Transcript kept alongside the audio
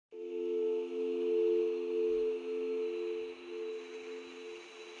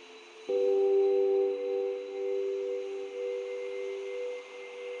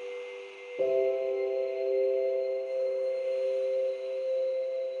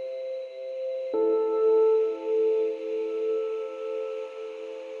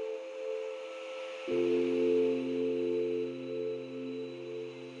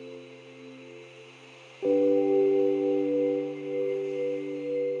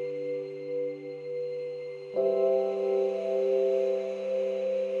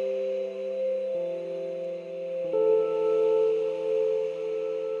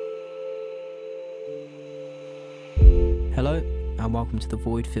and welcome to the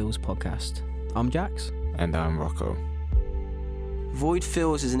Void Feels podcast. I'm Jax. And I'm Rocco. Void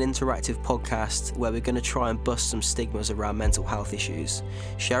Feels is an interactive podcast where we're going to try and bust some stigmas around mental health issues,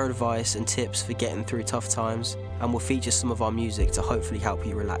 share advice and tips for getting through tough times, and we'll feature some of our music to hopefully help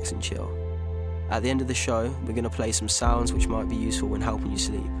you relax and chill. At the end of the show, we're going to play some sounds which might be useful when helping you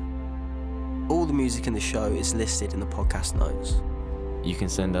sleep. All the music in the show is listed in the podcast notes. You can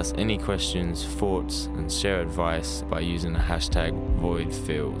send us any questions, thoughts, and share advice by using the hashtag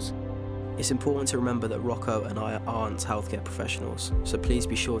VoidFeels. It's important to remember that Rocco and I aren't healthcare professionals, so please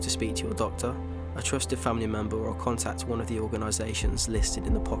be sure to speak to your doctor, a trusted family member, or contact one of the organisations listed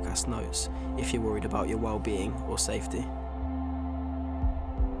in the podcast notes if you're worried about your well-being or safety.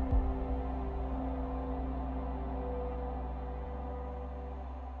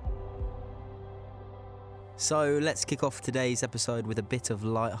 So let's kick off today's episode with a bit of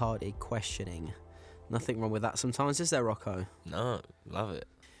light-hearted questioning. Nothing wrong with that sometimes, is there, Rocco? No, love it.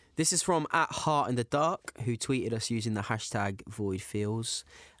 This is from @HeartInTheDark, who tweeted us using the hashtag VoidFeels,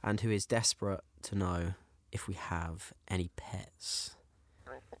 and who is desperate to know if we have any pets.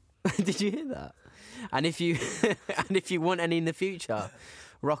 Did you hear that? And if you and if you want any in the future,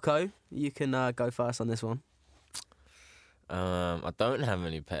 Rocco, you can go first on this one. I don't have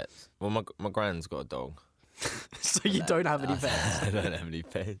any pets. Well, my gran's got a dog. So you don't have any pets? I don't have any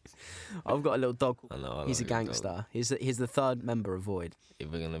pets. I've got a little dog. I know, He's a gangster. He's the third member of Void.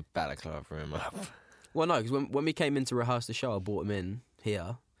 If we're gonna balaclava him up. Well, no, because when we came in to rehearse the show, I brought him in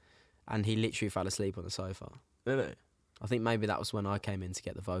here, and he literally fell asleep on the sofa. Really? I think maybe that was when I came in to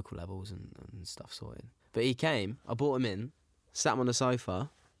get the vocal levels and stuff sorted. But he came, I brought him in, sat him on the sofa,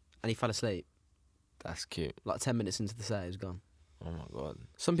 and he fell asleep. That's cute. Like 10 minutes into the set, he was gone. Oh my god.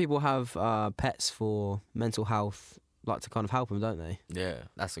 Some people have pets for mental health, like to kind of help them, don't they? Yeah,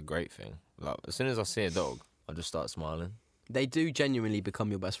 that's a great thing. Like, as soon as I see a dog, I just start smiling. They do genuinely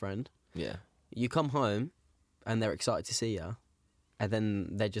become your best friend. Yeah. You come home, and they're excited to see you, and then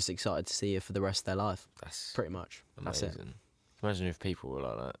they're just excited to see you for the rest of their life. That's Pretty much. amazing. That's it. Imagine if people were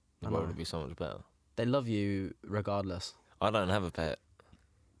like that. The I world know. would be so much better. They love you regardless. I don't have a pet,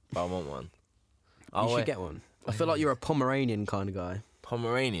 but I want one. You should get one. I feel like you're a Pomeranian kind of guy.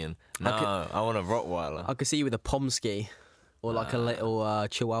 Pomeranian? No, I want a Rottweiler. I could see you with a Pomsky or like a little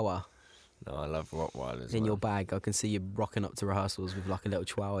Chihuahua No, I love Rottweilers. in your bag. I can see you rocking up to rehearsals with like a little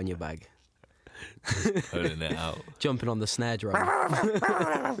Chihuahua in your bag, Pulling it out. jumping on the snare drum.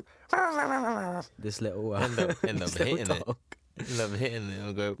 This little End up this little hitting it. dog. End up hitting it.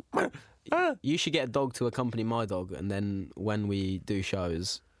 I'll go. You should get a dog to accompany my dog, and then when we do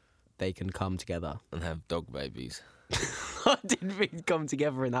shows, they can come together. And have dog babies. I didn't mean come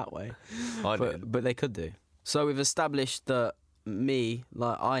together in that way, I did. but they could do. So we've established that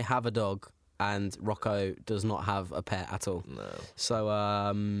I have a dog, and Rocco does not have a pet at all. No.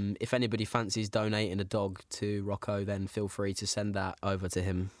 So if anybody fancies donating a dog to Rocco, then feel free to send that over to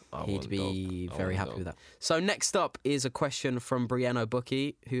him. He'd be very happy with that. So next up is a question from Brianna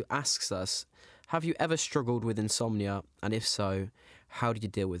Bucky, who asks us, have you ever struggled with insomnia? And if so, how did you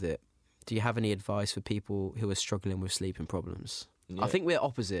deal with it? Do you have any advice for people who are struggling with sleeping problems? Yeah. I think we're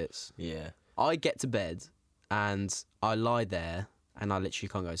opposites. Yeah. I get to bed and I lie there and I literally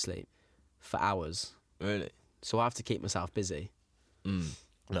can't go to sleep for hours. Really? So I have to keep myself busy.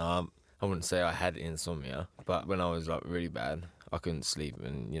 No, I wouldn't say I had insomnia, but when I was like really bad, I couldn't sleep,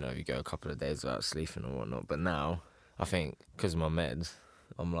 and you go a couple of days without sleeping or whatnot. But now, I think because of my meds,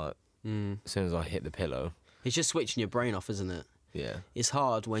 I'm like, as soon as I hit the pillow, It's just switching your brain off, isn't it? yeah, It's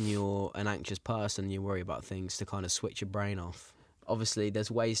hard when you're an anxious person and you worry about things to kind of switch your brain off. Obviously, there's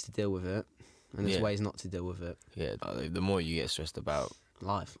ways to deal with it, and there's Yeah. ways not to deal with it. yeah. The more you get stressed about,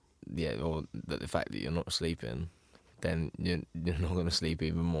 Life. or the fact that you're not sleeping, then you're not going to sleep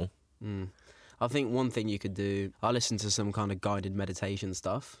even more. I think one thing you could do, I listened to some kind of guided meditation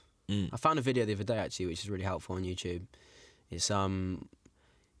stuff. I found a video the other day actually, which is really helpful on YouTube. It's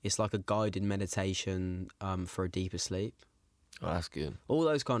like a guided meditation for a deeper sleep. Oh, that's good. All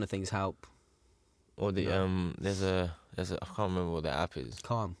those kind of things help. Or the there's a I can't remember what the app is.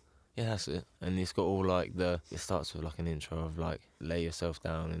 Calm. Yeah, that's it. And it's got all like it starts with like an intro of like lay yourself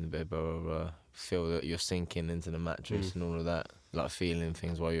down in the bed, blah, blah, blah. Feel that you're sinking into the mattress and all of that. Like feeling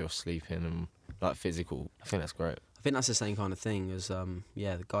things while you're sleeping and like physical. I think that's great. I think that's the same kind of thing as the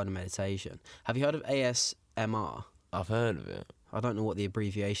guided meditation. Have you heard of ASMR? I've heard of it. I don't know what the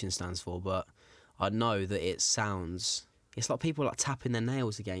abbreviation stands for, but I know that it sounds. It's like people like tapping their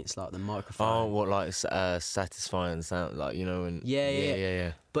nails against like the microphone. Oh, what like satisfying sound, like and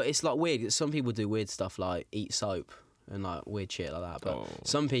Yeah. But it's like weird. Some people do weird stuff like eat soap and like weird shit like that. But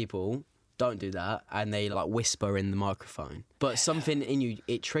some people don't do that, and they like whisper in the microphone. But something in you,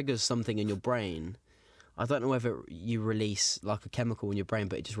 it triggers something in your brain. I don't know whether you release like a chemical in your brain,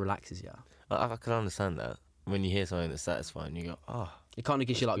 but it just relaxes you. I can understand that. When you hear something that's satisfying, you go, oh. It kind of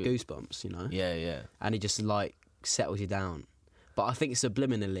gives you like good. goosebumps, you know? Yeah. And it just like settles you down. But I think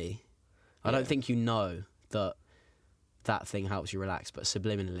subliminally, I don't think you know that thing helps you relax, but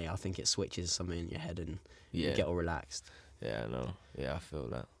subliminally I think it switches something in your head and you get all relaxed. Yeah, I know. Yeah, I feel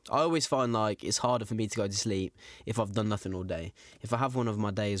that. I always find like it's harder for me to go to sleep if I've done nothing all day. If I have one of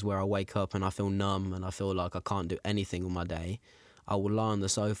my days where I wake up and I feel numb and I feel like I can't do anything on my day, I will lie on the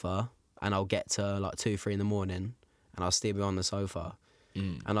sofa and I'll get to like 2, 3 in the morning and I'll still be on the sofa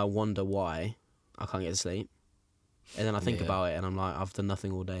and I wonder why I can't get to sleep. And then I think about it and I'm like, I've done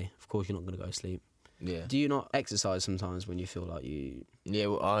nothing all day. Of course you're not going to go to sleep. Yeah. Do you not exercise sometimes when you feel like you... Yeah,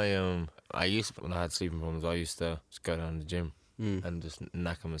 well, I used to, when I had sleeping problems, I used to just go down to the gym and just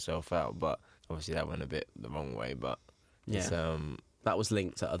knacker myself out. But obviously that went a bit the wrong way. But it's, that was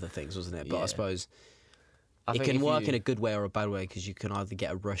linked to other things, wasn't it? But I suppose I it think can work in a good way or a bad way because you can either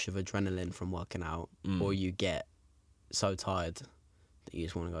get a rush of adrenaline from working out or you get so tired that you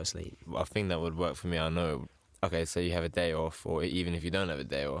just want to go to sleep. I think that would work for me. I know. Okay, so you have a day off, or even if you don't have a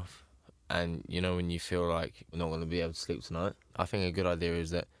day off, and you know when you feel like you're not going to be able to sleep tonight, I think a good idea is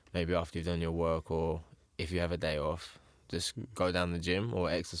that maybe after you've done your work, or if you have a day off, just go down the gym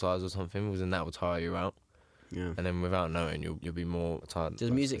or exercise or something, because then that will tire you out. Yeah. And then without knowing, you'll be more tired. Does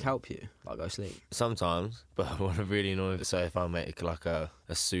music help you, like go sleep? Sometimes, but I want to really know. So if I make like a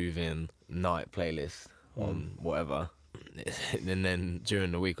soothing night playlist on whatever, and then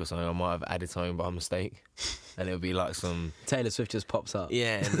during the week or something, I might have added something by mistake, and it'll be like some Taylor Swift just pops up.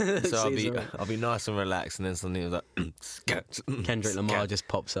 yeah. And so I'll be nice and relaxed, and then something was like Kendrick Lamar just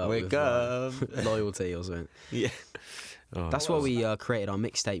pops up. Wake with, up, Loyalty or something. yeah. Oh, That's why we created our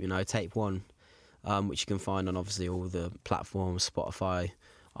mixtape. You know, Tape One, which you can find on obviously all the platforms, Spotify,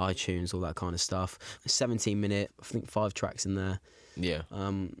 iTunes, all that kind of stuff. 17-minute, I think 5 tracks in there. Yeah.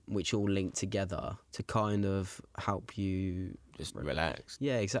 Which all link together to kind of help you Just relax.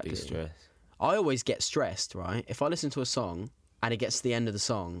 Yeah, exactly. Be stressed. I always get stressed, right? If I listen to a song and it gets to the end of the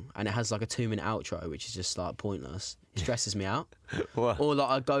song and it has like a 2-minute outro, which is just like pointless, it stresses me out. What? Or like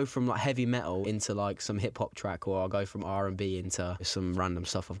I go from like heavy metal into like some hip hop track, or I go from R&B into some random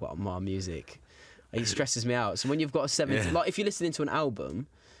stuff I've got on my music. It stresses me out. So when you've got a 70, like if you're listening to an album.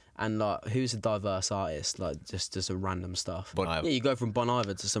 And like, who's a diverse artist? Like, just does some random stuff. Bon Iver. Yeah, you go from Bon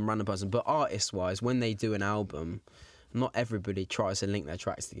Iver to some random person. But artist-wise, when they do an album, not everybody tries to link their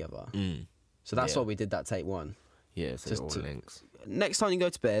tracks together. So that's why we did that Take One. Yeah, so Just it all to- links. Next time you go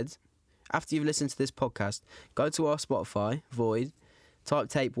to bed, after you've listened to this podcast, go to our Spotify, Void, type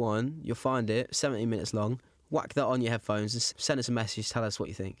Tape One, you'll find it, 17 minutes long. Whack that on your headphones and send us a message, tell us what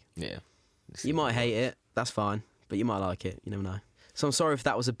you think. Yeah. You might hate it, that's fine, but you might like it, you never know. So I'm sorry if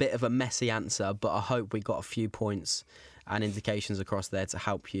that was a bit of a messy answer, but I hope we got a few points and indications across there to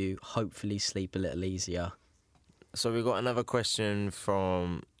help you hopefully sleep a little easier. So we got another question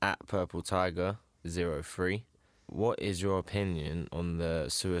from @PurpleTiger03. What is your opinion on the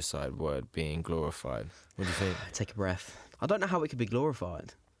suicide word being glorified? What do you think? Take a breath. I don't know how it could be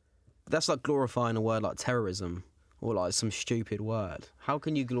glorified. That's like glorifying a word like terrorism or like some stupid word. How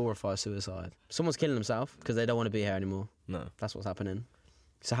can you glorify suicide? Someone's killing themselves because they don't want to be here anymore. No. That's what's happening.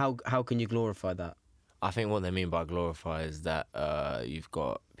 So how can you glorify that? I think what they mean by glorify is that you've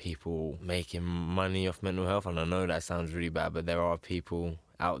got people making money off mental health, and I know that sounds really bad, but there are people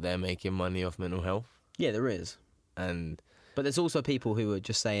out there making money off mental health. Yeah, there is. But there's also people who are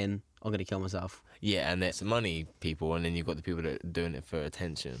just saying, I'm going to kill myself. Yeah, and it's money people, and then you've got the people that are doing it for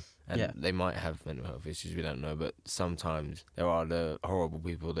attention. And they might have mental health issues, we don't know, but sometimes there are the horrible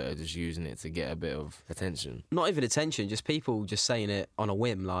people that are just using it to get a bit of attention. Not even attention, just people just saying it on a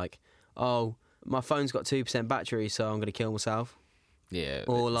whim, like, oh, my phone's got 2% battery, so I'm going to kill myself. Yeah.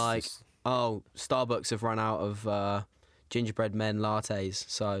 Or like, oh, Starbucks have run out of gingerbread men lattes,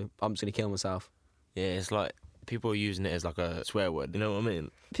 so I'm just going to kill myself. Yeah, it's like people are using it as like a swear word, you know what I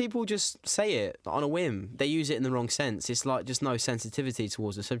mean? People just say it on a whim. They use it in the wrong sense. It's like just no sensitivity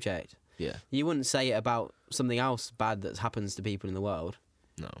towards the subject. Yeah. You wouldn't say it about something else bad that happens to people in the world.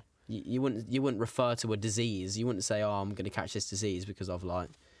 No. You wouldn't refer to a disease. You wouldn't say, oh, I'm going to catch this disease because I've like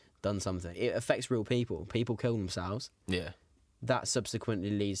done something. It affects real people. People kill themselves. Yeah. That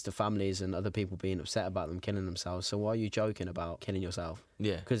subsequently leads to families and other people being upset about them killing themselves. So why are you joking about killing yourself?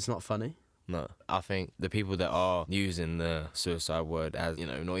 Yeah. Because it's not funny? No. I think the people that are using the suicide word as, you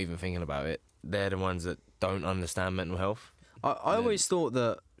know, not even thinking about it, they're the ones that don't understand mental health. I always thought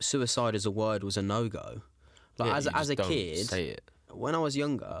that suicide as a word was a no-go. Like Yeah, as a don't kid, say it. when I was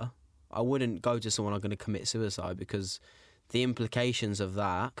younger, I wouldn't go to someone I'm going to commit suicide, because the implications of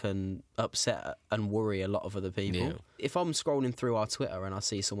that can upset and worry a lot of other people. Yeah. If I'm scrolling through our Twitter and I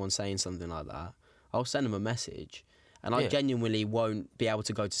see someone saying something like that, I'll send them a message. And I genuinely won't be able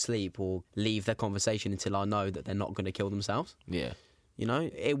to go to sleep or leave their conversation until I know that they're not going to kill themselves. Yeah. You know,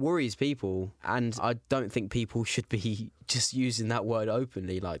 it worries people. And I don't think people should be just using that word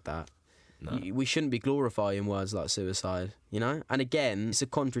openly like that. No. We shouldn't be glorifying words like suicide, you know? And again, it's a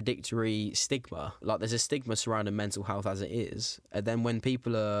contradictory stigma. Like, there's a stigma surrounding mental health as it is. And then when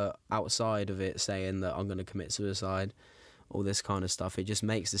people are outside of it saying that I'm going to commit suicide, all this kind of stuff, it just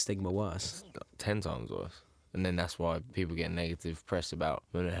makes the stigma worse. It's 10 times worse. And then that's why people get negative press about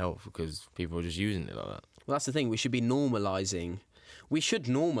mental health, because people are just using it like that. Well, that's the thing. We should be normalising. We should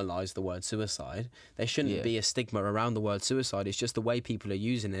normalise the word suicide. There shouldn't be a stigma around the word suicide. It's just the way people are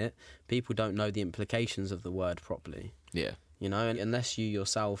using it. People don't know the implications of the word properly. Yeah. You know, and unless you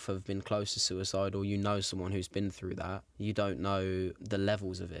yourself have been close to suicide, or you know someone who's been through that, you don't know the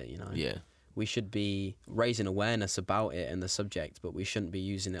levels of it, you know? Yeah. We should be raising awareness about it and the subject, but we shouldn't be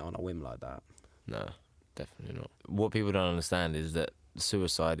using it on a whim like that. No, definitely not. What people don't understand is that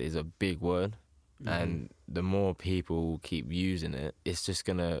suicide is a big word. And the more people keep using it, it's just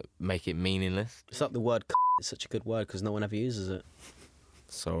going to make it meaningless. It's like the word it's such a good word because no one ever uses it.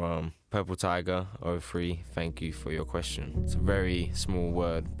 So, Purple Tiger 03, thank you for your question. It's a very small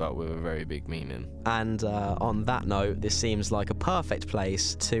word, but with a very big meaning. And on that note, this seems like a perfect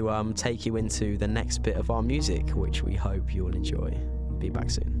place to take you into the next bit of our music, which we hope you'll enjoy. Be back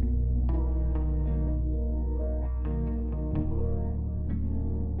soon.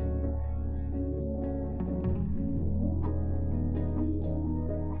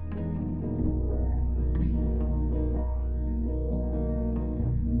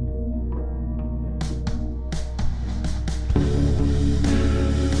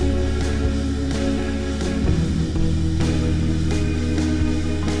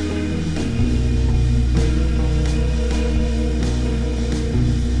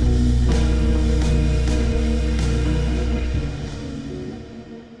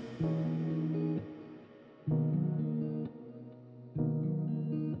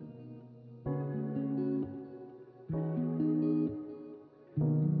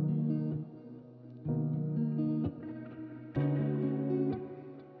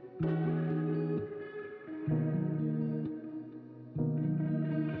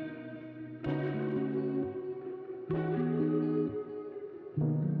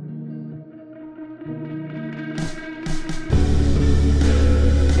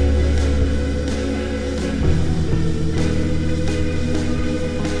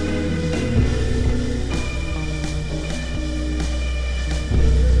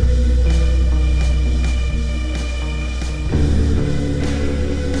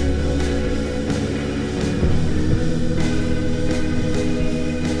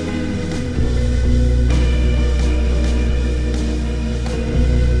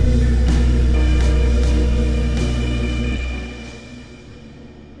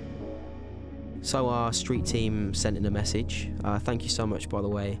 So our street team sent in a message. Thank you so much, by the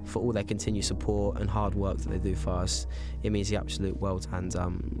way, for all their continued support and hard work that they do for us. It means the absolute world, and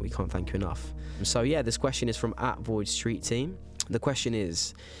we can't thank you enough. So yeah, this question is from @VoidStreetTeam. The question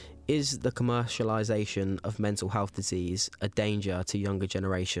is the commercialisation of mental health disease a danger to younger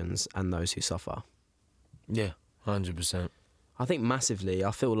generations and those who suffer? Yeah, 100%. I think massively.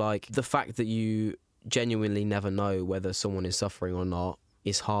 I feel like the fact that you genuinely never know whether someone is suffering or not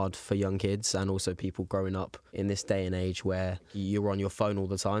is hard for young kids, and also people growing up in this day and age where you're on your phone all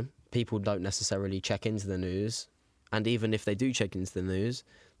the time. People don't necessarily check into the news, and even if they do check into the news,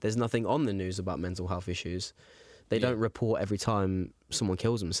 there's nothing on the news about mental health issues. They don't report every time someone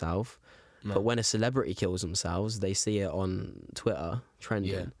kills himself, but when a celebrity kills themselves, they see it on Twitter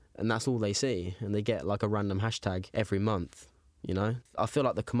trending, and that's all they see, and they get like a random hashtag every month, you know? I feel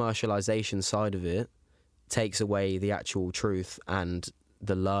like the commercialisation side of it takes away the actual truth and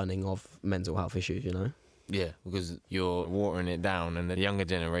the learning of mental health issues, you know? Yeah, because you're watering it down, and the younger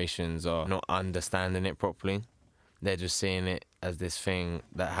generations are not understanding it properly. They're just seeing it as this thing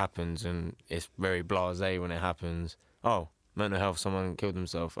that happens, and it's very blasé when it happens. Oh, mental health, someone killed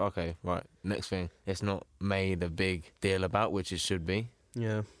themselves. Okay, right, next thing. It's not made a big deal about, which it should be.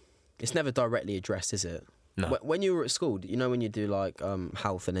 Yeah. It's never directly addressed, is it? No. When you were at school, you know, when you do like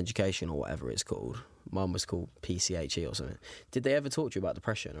health and education or whatever it's called, mine was called PCHE or something. Did they ever talk to you about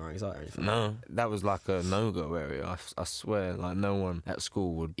depression or anxiety or anything? No, that was like a no-go area. I swear, like no one at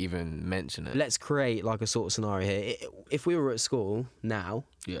school would even mention it. Let's create like a sort of scenario here. If we were at school now,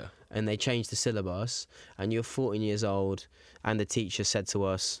 and they changed the syllabus, and you're 14 years old, and the teacher said to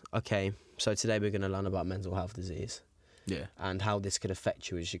us, okay, so today we're going to learn about mental health disease Yeah. and how this could affect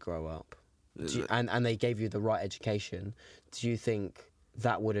you as you grow up. And they gave you the right education. Do you think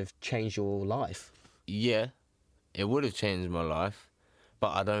that would have changed your life? Yeah, it would have changed my life, but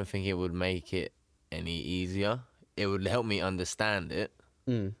I don't think it would make it any easier. It would help me understand it,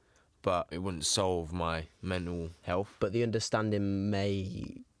 but it wouldn't solve my mental health. But the understanding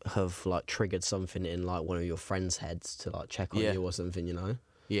may have like triggered something in like one of your friends' heads to like check on you or something, you know?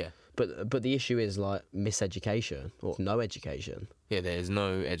 Yeah. But the issue is like miseducation or no education. Yeah, there's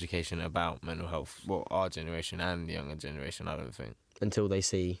no education about mental health. Well, our generation and the younger generation, I don't think. Until they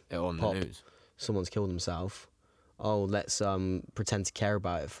see It on pop, the news. someone's killed himself. Oh, let's pretend to care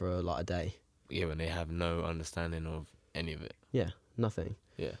about it for like a day. Yeah, when they have no understanding of any of it. Yeah, nothing.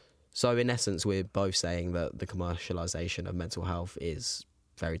 Yeah. So in essence, we're both saying that the commercialization of mental health is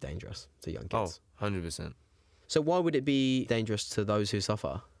very dangerous to young kids. Oh, 100%. So why would it be dangerous to those who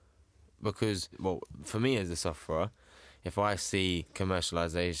suffer? Because, well, for me as a sufferer, if I see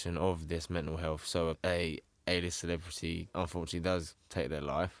commercialization of this mental health, so a A-list celebrity unfortunately does take their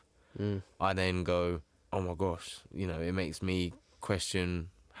life, I then go, oh my gosh, you know, it makes me question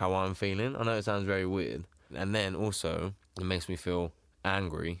how I'm feeling. I know it sounds very weird. And then also, it makes me feel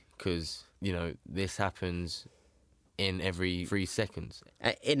angry because, you know, this happens in every 3 seconds.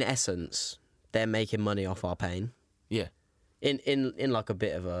 In essence, they're making money off our pain. Yeah. In like a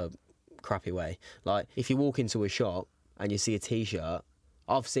bit of a crappy way. Like if you walk into a shop and you see a T-shirt,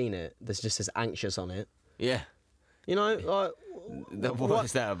 I've seen it. There's just this anxious on it. Yeah. You know, like What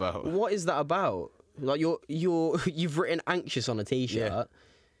is that about? What is that about? Like you've written anxious on a T-shirt. Yeah.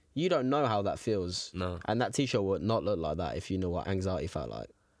 You don't know how that feels. No. And that T-shirt would not look like that if you know what anxiety felt like.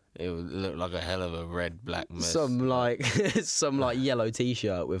 It would look like a hell of a red, black mess. Some yellow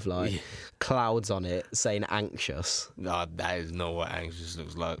T-shirt with like clouds on it saying anxious. No, that is not what anxious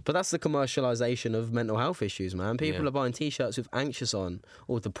looks like. But that's the commercialization of mental health issues, man. People Yeah. are buying T-shirts with anxious on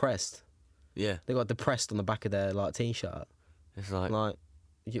or depressed. Yeah. They got depressed on the back of their like T-shirt. It's like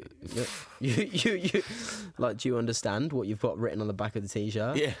you like, do you understand what you've got written on the back of the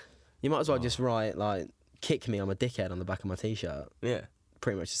T-shirt? yeah. You might as well just write like "kick me, I'm a dickhead" on the back of my T-shirt. Yeah.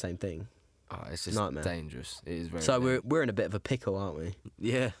 Pretty much the same thing. Oh, it's just Nightmare. dangerous. It is very So dangerous. we're in a bit of a pickle, aren't we?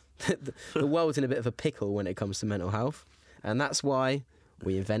 Yeah. The world's in a bit of a pickle when it comes to mental health, and that's why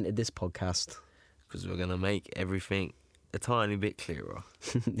we invented this podcast. Because we're going to make everything a tiny bit clearer.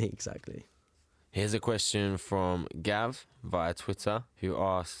 Exactly. Here's a question from Gav via Twitter, who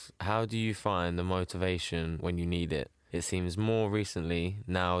asks, how do you find the motivation when you need it? It seems more recently,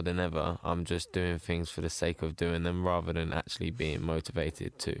 now than ever, I'm just doing things for the sake of doing them rather than actually being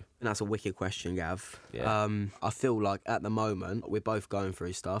motivated to. And that's a wicked question, Gav. Yeah. I feel like at the moment we're both going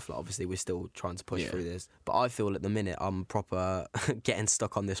through stuff. Like obviously we're still trying to push Yeah. through this, but I feel at the minute I'm proper getting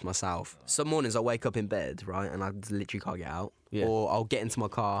stuck on this myself. Some mornings I wake up in bed, right, and I literally can't get out. Yeah. Or I'll get into my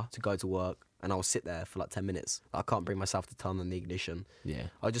car to go to work and I'll sit there for like 10 minutes. I can't bring myself to turn on the ignition. Yeah.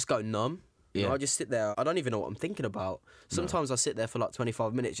 I just go numb. You know, Yeah. I just sit there. I don't even know what I'm thinking about. Sometimes I sit there for like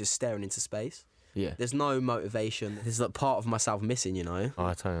 25 minutes just staring into space. Yeah. There's no motivation. There's like part of myself missing, you know?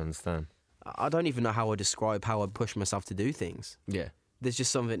 I totally understand. I don't even know how I describe how I push myself to do things. Yeah. There's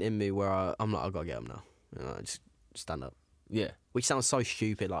just something in me where I'm like, I gotta get up now. You know, I just stand up. Yeah. Which sounds so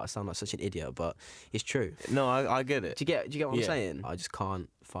stupid, like I sound like such an idiot, but it's true. No, I get it. Do you get what I'm Yeah. saying? I just can't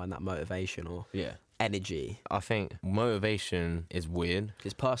find that motivation or Yeah. energy. I think motivation is weird.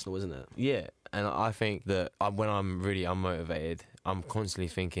 It's personal, isn't it? Yeah, and I think that when I'm really unmotivated, I'm constantly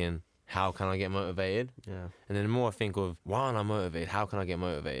thinking, how can I get motivated? Yeah. And then the more I think of, why am I motivated? How can I get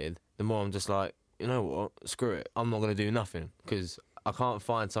motivated? The more I'm just like, you know what? Screw it. I'm not going to do nothing because I can't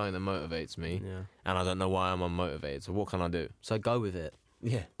find something that motivates me Yeah. and I don't know why I'm unmotivated. So what can I do? So go with it.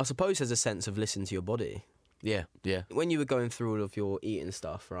 Yeah. I suppose there's a sense of listening to your body. Yeah. Yeah. When you were going through all of your eating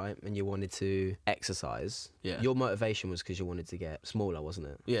stuff, right, and you wanted to exercise, Yeah. your motivation was because you wanted to get smaller, wasn't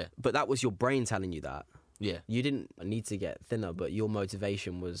it? Yeah. But that was your brain telling you that. Yeah. You didn't need to get thinner, but your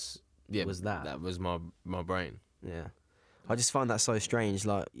motivation was Yeah. that. That was my brain. Yeah. I just find that so strange.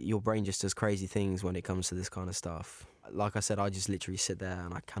 Like, your brain just does crazy things when it comes to this kind of stuff. Like I said, I just literally sit there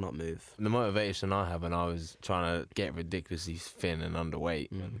and I cannot move. The motivation I had when I was trying to get ridiculously thin and underweight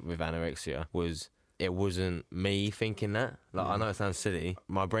with anorexia was, it wasn't me thinking that. Like, I know it sounds silly.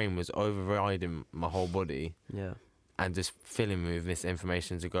 My brain was overriding my whole body Yeah. and just filling me with this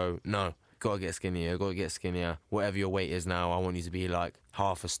information to go, no, gotta get skinnier. Whatever your weight is now, I want you to be like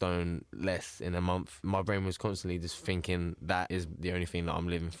half a stone less in a month. My brain was constantly just thinking that is the only thing that I'm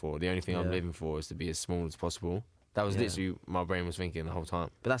living for. The only thing I'm Yeah. living for is to be as small as possible. That was Yeah. literally my brain was thinking the whole time.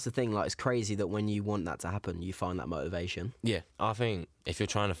 But that's the thing, like, it's crazy that when you want that to happen, you find that motivation. Yeah, I think if you're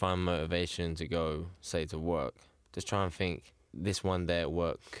trying to find motivation to go, say, to work, just try and think this one day at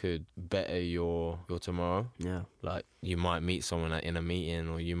work could better your tomorrow. Yeah. Like, you might meet someone in a meeting,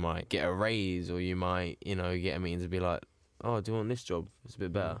 or you might get a raise, or you might, get a meeting to be like, oh, do you want this job? It's a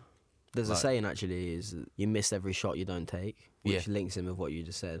bit better. There's a Like- saying, actually, is that you miss every shot you don't take, which Yeah. links in with what you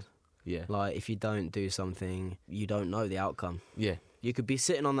just said. Yeah. Like, if you don't do something, you don't know the outcome. Yeah. You could be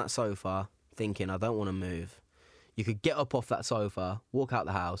sitting on that sofa thinking, I don't want to move. You could get up off that sofa, walk out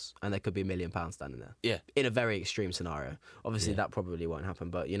the house, and there could be £1 million standing there. Yeah. In a very extreme scenario. Obviously, Yeah. that probably won't happen,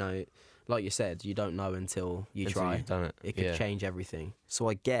 but, like you said, you don't know until you Until try. you've done it. It could Yeah. change everything. So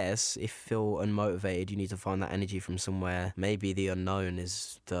I guess if you feel unmotivated, you need to find that energy from somewhere. Maybe the unknown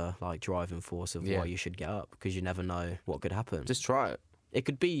is the driving force of Yeah. why you should get up, because you never know what could happen. Just try it. It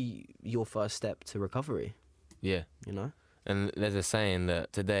could be your first step to recovery, Yeah. And there's a saying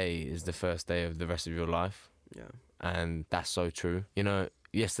that today is the first day of the rest of your life. Yeah. And that's so true.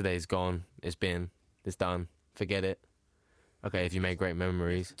 Yesterday's gone. It's done. Forget it. Okay, if you make great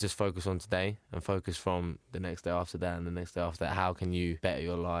memories, just focus on today and focus from the next day after that and the next day after that. How can you better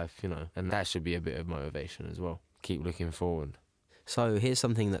your life, And that should be a bit of motivation as well. Keep looking forward. So here's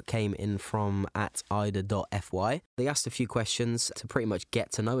something that came in from @ida.fy. They asked a few questions to pretty much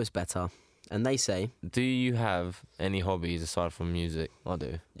get to know us better. And they say, Do you have any hobbies aside from music? I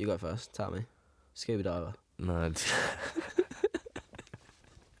do. you go first, tell me. Scuba diver. No.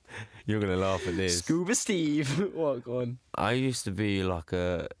 You're going to laugh at this. Scuba Steve. What, go on. I used to be like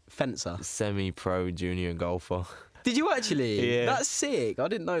a Fencer. semi-pro junior golfer. Did you actually? Yeah. That's sick. I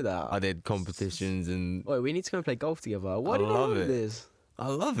didn't know that. I did competitions and Wait, we need to go and play golf together. Why I did I love know it. this? I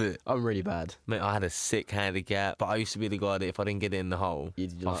love it. I'm really bad. Mate, I had a sick handicap, but I used to be the guy that if I didn't get it in the hole,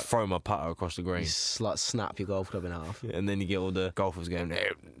 You'd I'd throw my putter across the You green. snap your golf club in half. And then you get all the golfers going, no,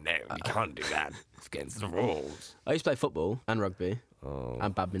 you can't do that. It's against the rules. I used to play football and rugby Oh,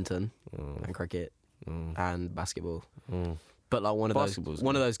 and badminton and cricket and basketball. But like one of Basketball's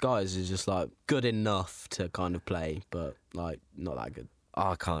those guys is just like good enough to kind of play, but like not that good.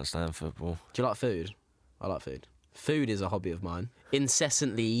 I can't stand football. Do you like food? I like food. Food is a hobby of mine.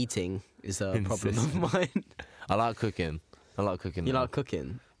 Incessantly eating is a problem of mine. I like cooking. I like cooking. You though. like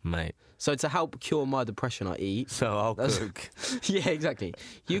cooking? Mate. So to help cure my depression, I eat. So I'll That's- cook Yeah, exactly.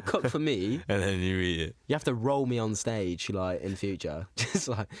 You cook for me. and then you eat it. You have to roll me on stage, like, in future. Just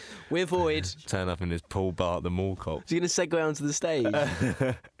like, we avoid. So Turn up in this pool bar at the mall cop. you're going to segue onto the stage?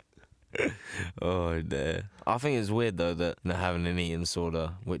 Oh, dear. I think it's weird, though, that not having an eating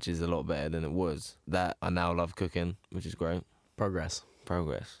disorder, which is a lot better than it was, that I now love cooking, which is great. Progress.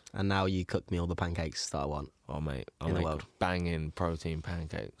 Progress. And now you cook me all the pancakes that I want. Oh, mate. I In the make world. banging protein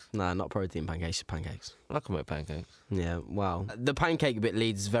pancakes. Nah, not protein pancakes, just pancakes. I can make pancakes. Yeah, wow. The pancake bit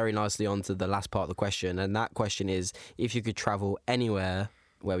leads very nicely on to the last part of the question. And that question is, if you could travel anywhere,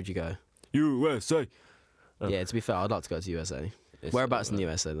 where would you go? USA. Yeah, to be fair, I'd like to go to USA. Whereabouts in the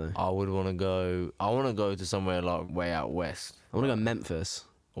USA, though? I would want to go. I want to go to somewhere like way out west. I want to go Memphis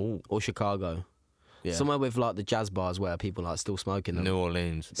Oh, or Chicago. yeah. Somewhere with like the jazz bars where people like still smoking them. New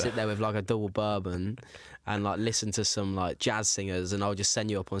Orleans. Sit there with like a double bourbon and like listen to some like jazz singers, and I'll just send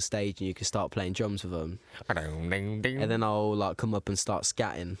you up on stage and you can start playing drums with them. And then I'll like come up and start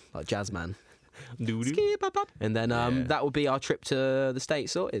scatting like jazz man. And then Yeah. that will be our trip to the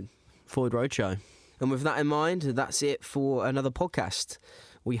States sorted. Forward Roadshow. And with that in mind, that's it for another podcast.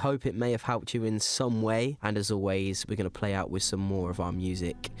 We hope it may have helped you in some way. And as always, we're going to play out with some more of our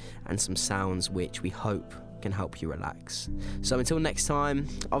music and some sounds which we hope can help you relax. So until next time,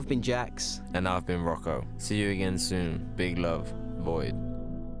 I've been Jax. And I've been Rocco. See you again soon. Big love. Void.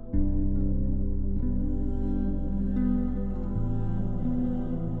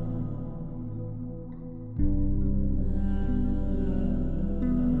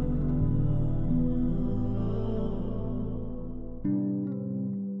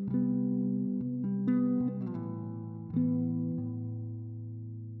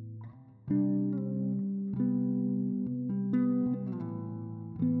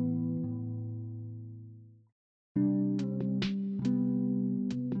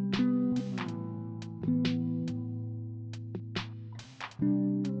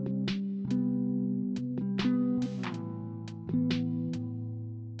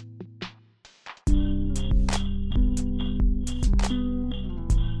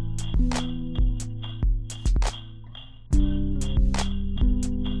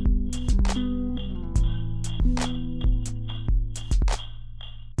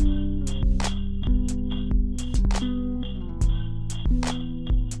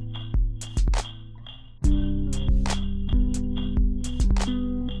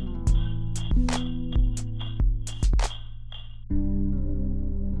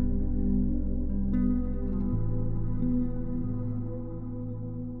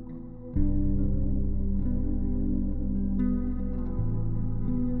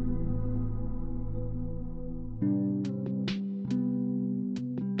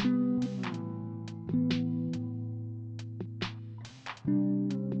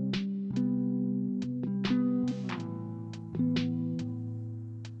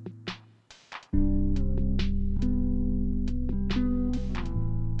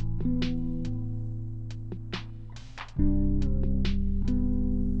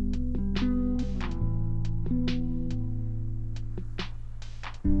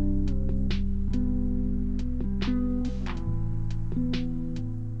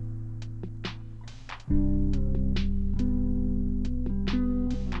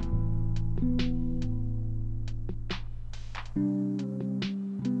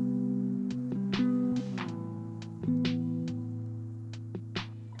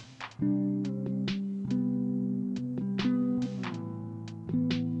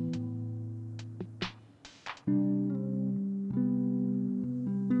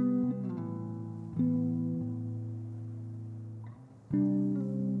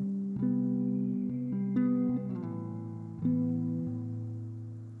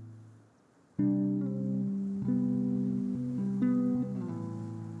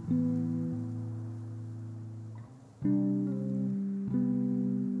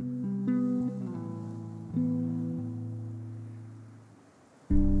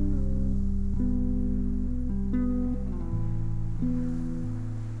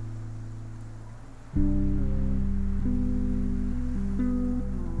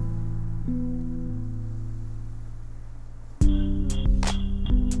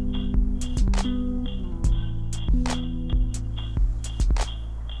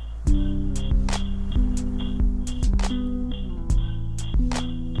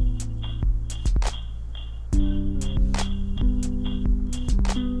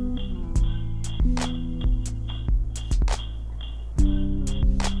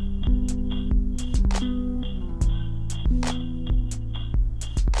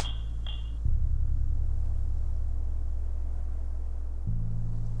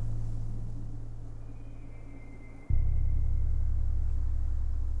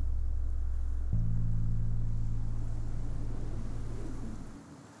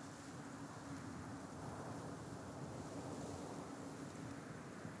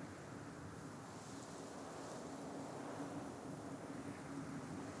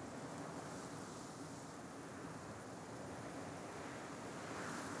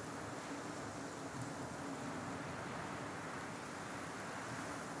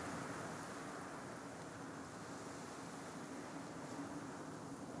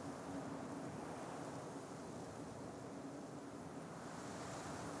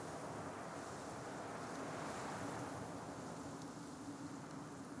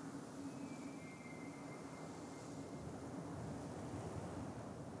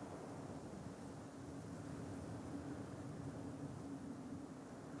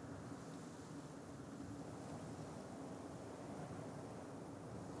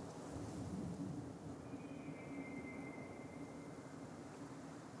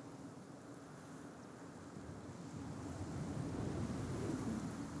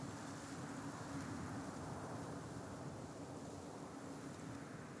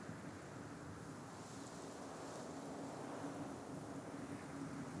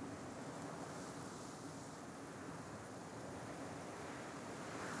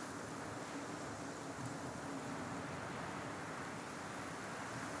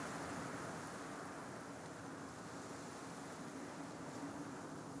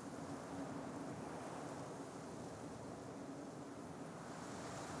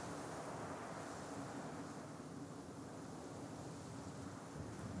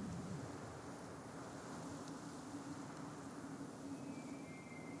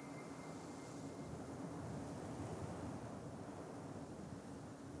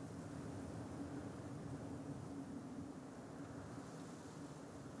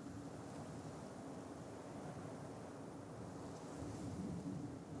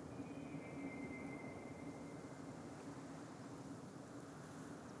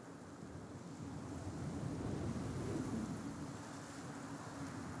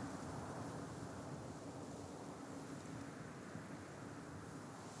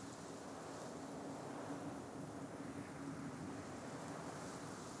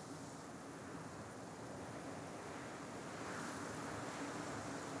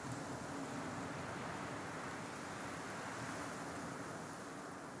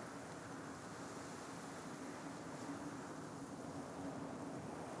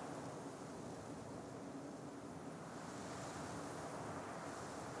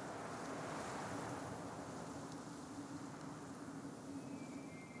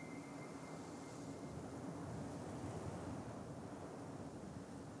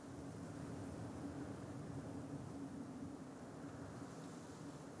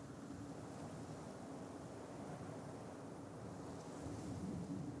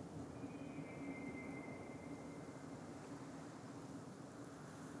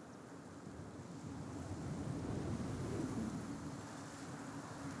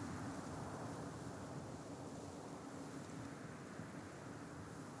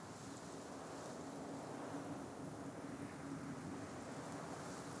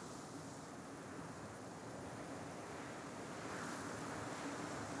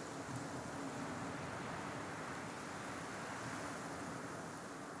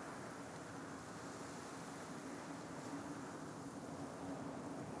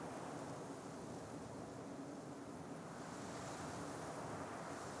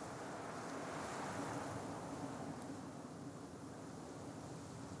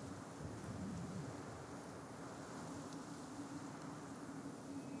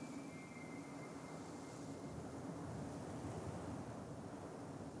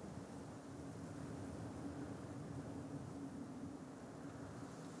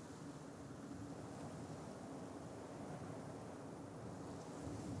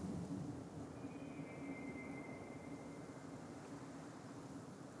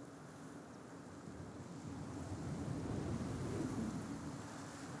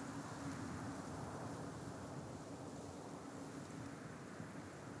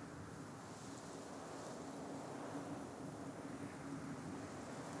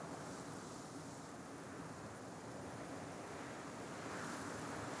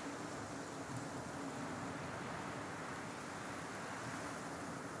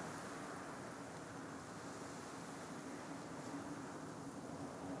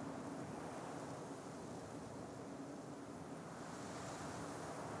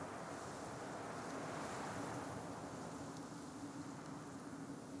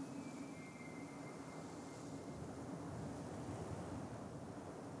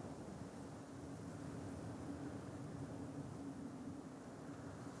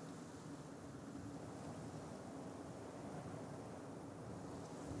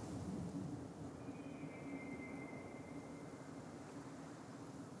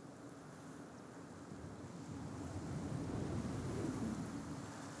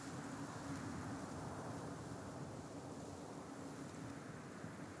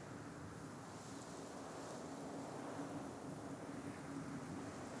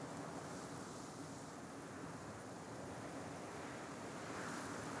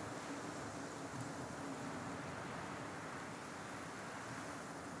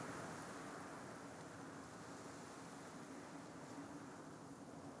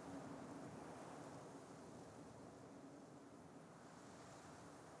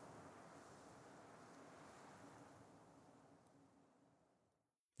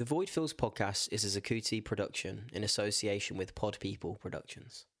 The Void Fills podcast is a Zakuti production in association with Pod People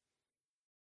Productions.